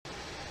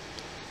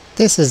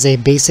This is a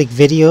basic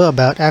video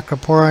about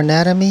Acropora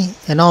anatomy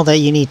and all that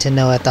you need to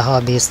know at the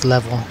hobbyist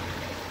level.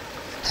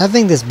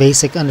 Having this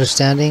basic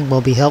understanding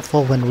will be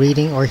helpful when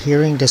reading or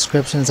hearing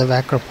descriptions of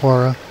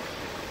Acropora.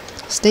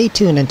 Stay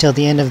tuned until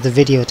the end of the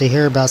video to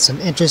hear about some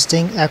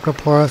interesting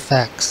Acropora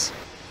facts.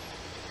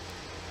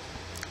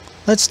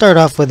 Let's start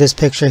off with this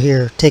picture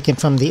here, taken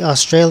from the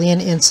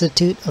Australian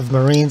Institute of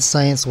Marine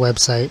Science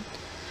website.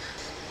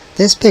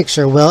 This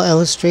picture well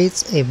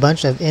illustrates a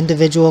bunch of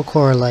individual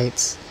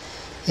corallites.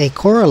 A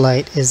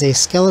corallite is a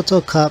skeletal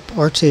cup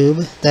or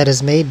tube that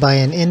is made by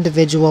an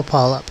individual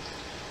polyp.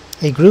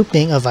 A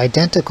grouping of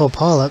identical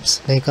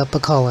polyps make up a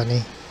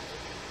colony.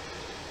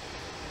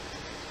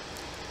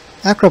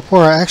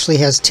 Acropora actually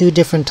has two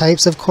different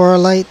types of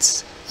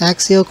corallites,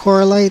 axial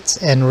corallites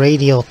and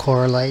radial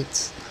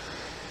corallites.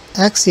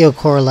 Axial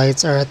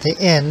corallites are at the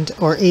end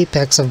or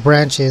apex of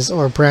branches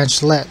or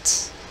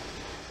branchlets.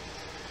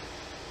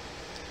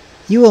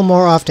 You will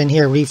more often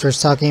hear reefers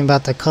talking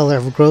about the color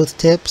of growth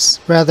tips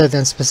rather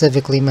than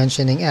specifically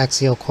mentioning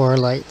axial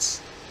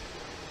corallites.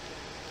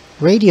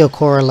 Radial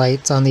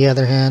corallites, on the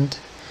other hand,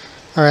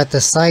 are at the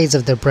sides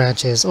of the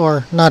branches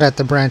or not at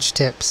the branch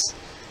tips.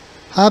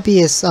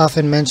 Hobbyists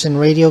often mention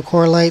radial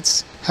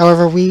corallites,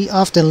 however we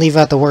often leave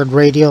out the word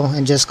radial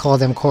and just call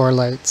them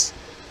corallites.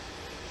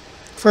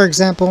 For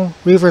example,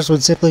 reefers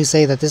would simply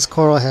say that this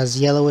coral has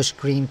yellowish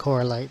green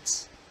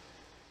corallites.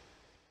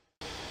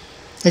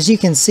 As you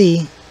can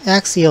see,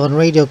 axial and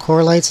radial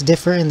corallites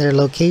differ in their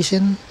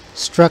location,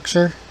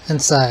 structure, and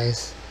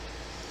size.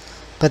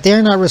 But they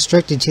are not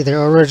restricted to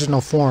their original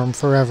form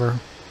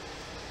forever.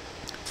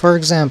 For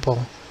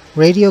example,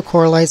 radial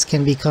corallites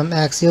can become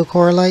axial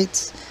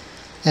corallites,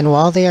 and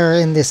while they are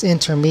in this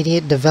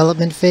intermediate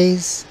development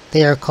phase,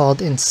 they are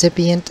called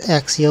incipient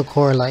axial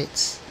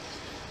corallites.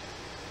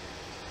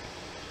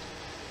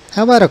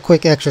 How about a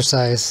quick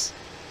exercise?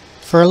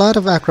 For a lot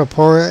of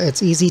Acropora,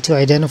 it's easy to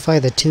identify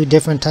the two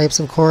different types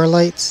of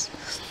corallites,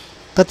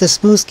 but the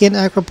smooth-skin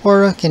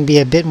Acropora can be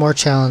a bit more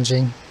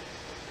challenging.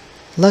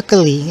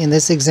 Luckily, in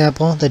this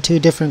example, the two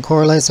different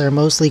corallites are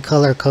mostly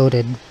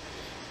color-coded.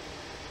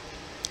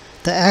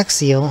 The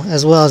axial,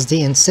 as well as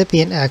the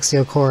incipient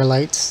axial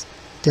corallites,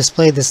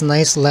 display this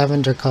nice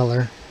lavender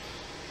color,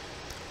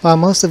 while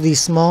most of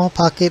these small,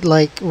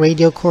 pocket-like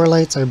radial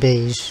corallites are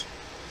beige.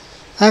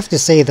 I have to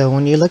say though,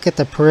 when you look at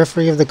the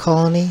periphery of the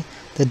colony,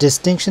 the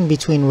distinction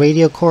between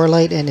radial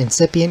corallite and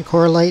incipient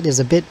corallite is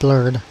a bit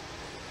blurred.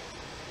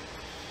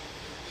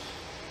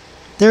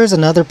 There is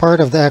another part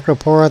of the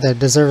Acropora that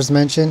deserves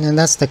mention, and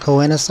that's the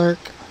choanosarc.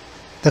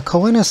 The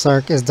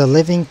choanosarc is the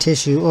living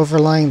tissue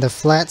overlying the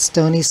flat,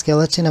 stony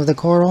skeleton of the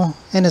coral,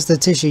 and is the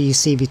tissue you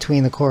see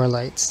between the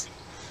corallites.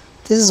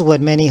 This is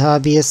what many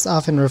hobbyists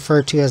often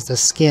refer to as the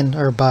skin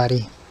or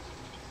body.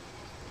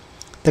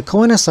 The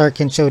choanosarc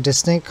can show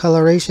distinct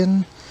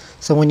coloration,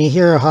 so when you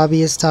hear a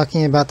hobbyist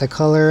talking about the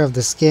color of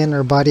the skin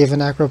or body of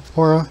an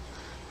Acropora,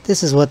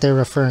 this is what they're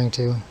referring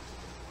to.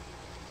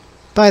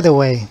 By the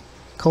way,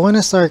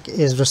 choanosarc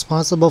is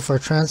responsible for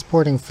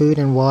transporting food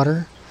and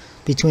water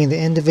between the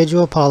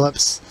individual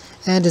polyps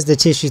and is the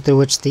tissue through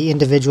which the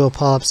individual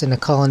polyps in a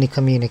colony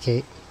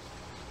communicate.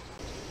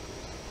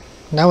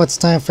 Now it's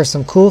time for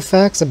some cool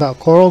facts about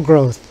coral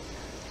growth.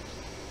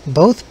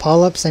 Both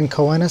polyps and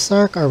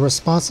choanosarc are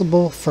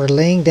responsible for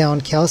laying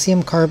down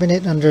calcium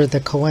carbonate under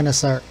the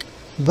choanosarc,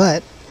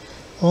 but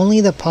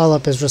only the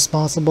polyp is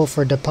responsible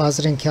for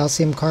depositing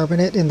calcium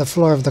carbonate in the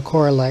floor of the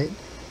corallite,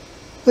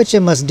 which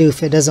it must do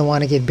if it doesn't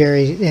want to get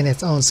buried in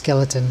its own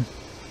skeleton.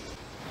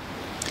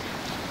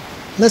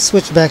 Let's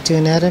switch back to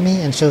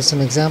anatomy and show some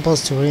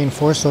examples to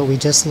reinforce what we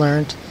just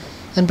learned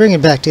and bring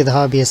it back to the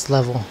hobbyist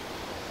level.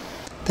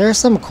 There are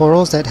some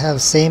corals that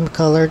have same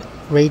colored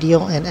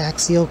radial and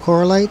axial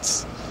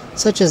corallites,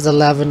 such as the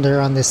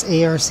lavender on this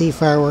ARC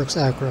Fireworks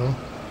acro,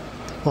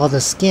 while the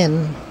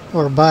skin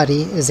or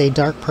body is a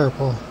dark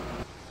purple.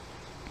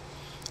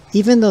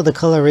 Even though the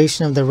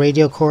coloration of the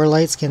radial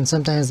corallites can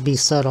sometimes be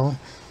subtle,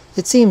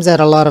 it seems that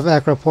a lot of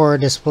Acropora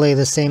display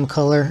the same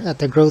color at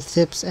the growth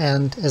tips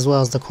and as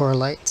well as the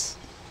corallites.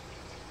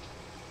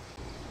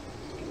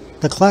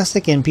 The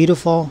classic and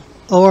beautiful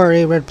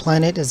ORA red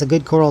planet is a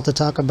good coral to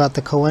talk about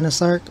the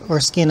choanosarc,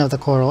 or skin of the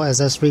coral as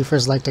us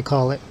reefers like to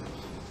call it.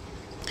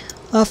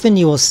 Often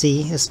you will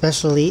see,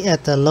 especially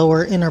at the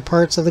lower inner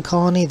parts of the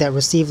colony that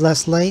receive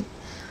less light,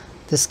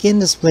 the skin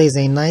displays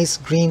a nice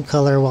green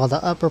color while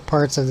the upper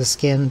parts of the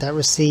skin that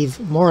receive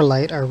more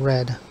light are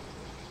red.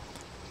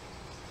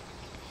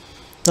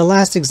 The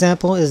last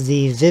example is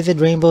the Vivid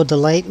Rainbow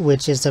Delight,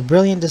 which is a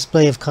brilliant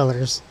display of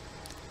colors.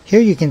 Here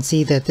you can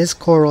see that this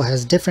coral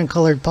has different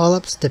colored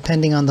polyps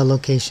depending on the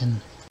location.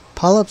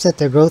 Polyps at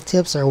the growth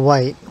tips are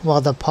white,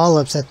 while the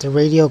polyps at the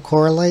radial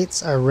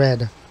corallites are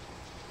red.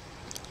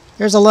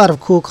 There's a lot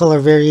of cool color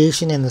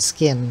variation in the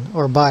skin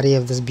or body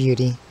of this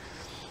beauty.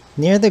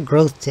 Near the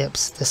growth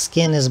tips, the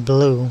skin is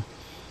blue.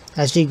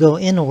 As you go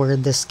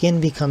inward, the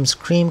skin becomes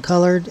cream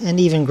colored and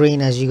even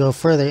green as you go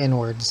further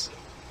inwards.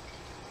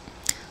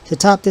 To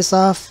top this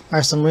off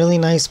are some really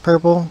nice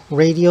purple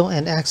radial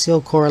and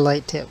axial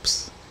corallite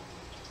tips.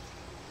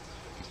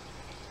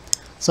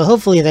 So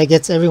hopefully that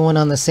gets everyone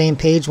on the same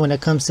page when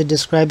it comes to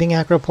describing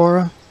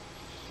Acropora.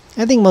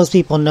 I think most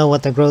people know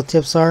what the growth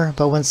tips are,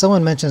 but when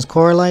someone mentions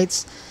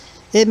corallites,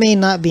 it may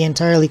not be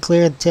entirely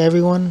clear to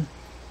everyone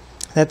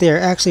that they are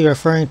actually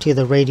referring to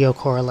the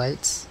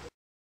radiocorallites.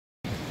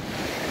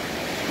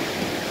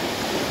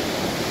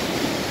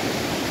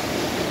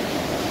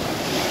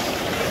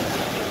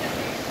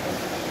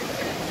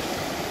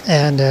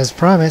 And as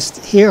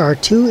promised, here are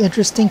 2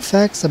 interesting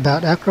facts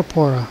about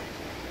Acropora.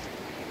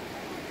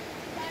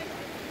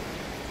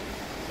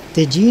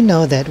 Did you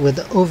know that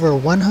with over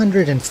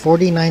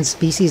 149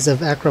 species of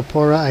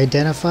Acropora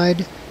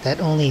identified, that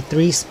only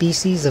 3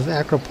 species of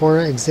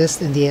Acropora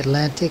exist in the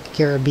Atlantic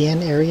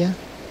Caribbean area?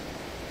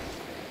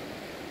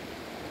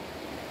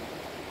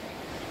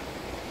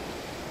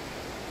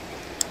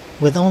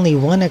 With only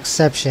one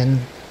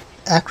exception,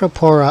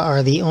 Acropora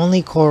are the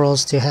only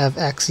corals to have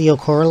axial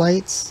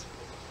corallites.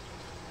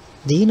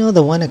 Do you know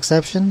the one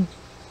exception?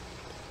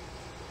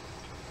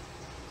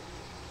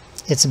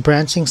 It's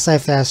branching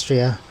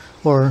Cyphastrea,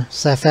 or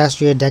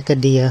Cyphastrea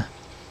decadea.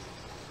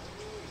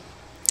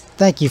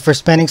 Thank you for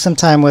spending some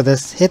time with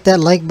us. Hit that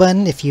like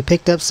button if you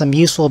picked up some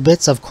useful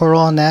bits of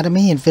coral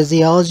anatomy and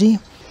physiology.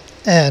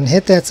 And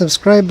hit that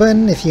subscribe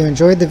button if you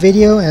enjoyed the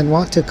video and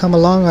want to come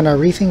along on our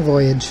reefing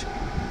voyage.